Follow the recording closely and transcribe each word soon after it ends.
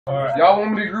Right. Y'all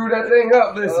want me to groove that thing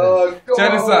up? Listen.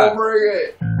 Check this out. Bring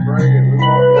it. Bring it. We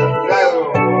want that's exactly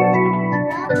what we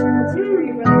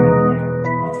want.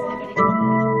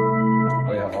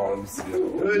 Oh yeah, hold on, let me see.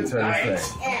 Good Turn night.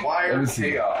 this thing. Let Wire me see.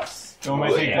 chaos. Don't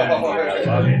make it good. I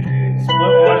love it, dude. Split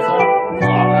voice on? I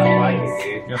like it,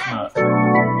 dude. Guess not.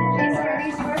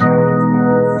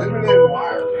 Limited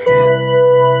wire, man.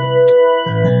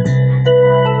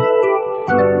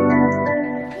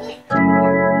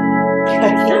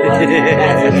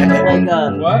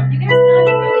 What? You guys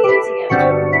sounded really good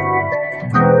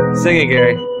together. Sing it,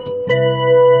 Gary. I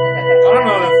don't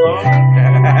know this song.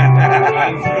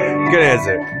 Good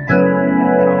answer.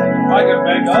 I can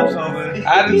make up something.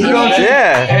 I just go.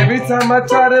 Yeah. Every time I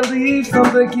try to leave,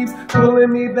 something keeps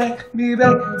pulling me back,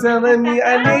 telling me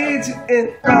I need you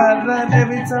in my life.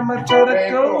 Every time I try to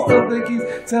go, something keeps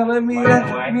telling me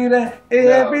that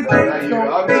everything's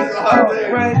gonna be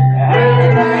alright.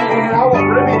 I want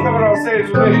Remy coming on stage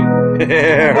with me.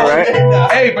 Yeah,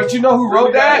 right. Hey, but you know who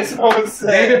wrote that? David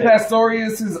David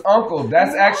Pastorius, his uncle.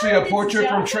 That's actually a portrait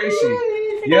from Tracy.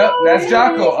 Yep, that's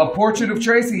Jocko. A portrait of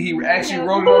Tracy. He actually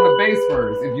wrote it on the bass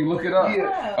first. If you look it up,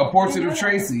 a portrait of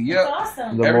Tracy. Yep. That's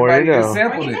awesome. The more you Everybody know. just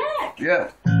sampled Bring it. it back. Yeah.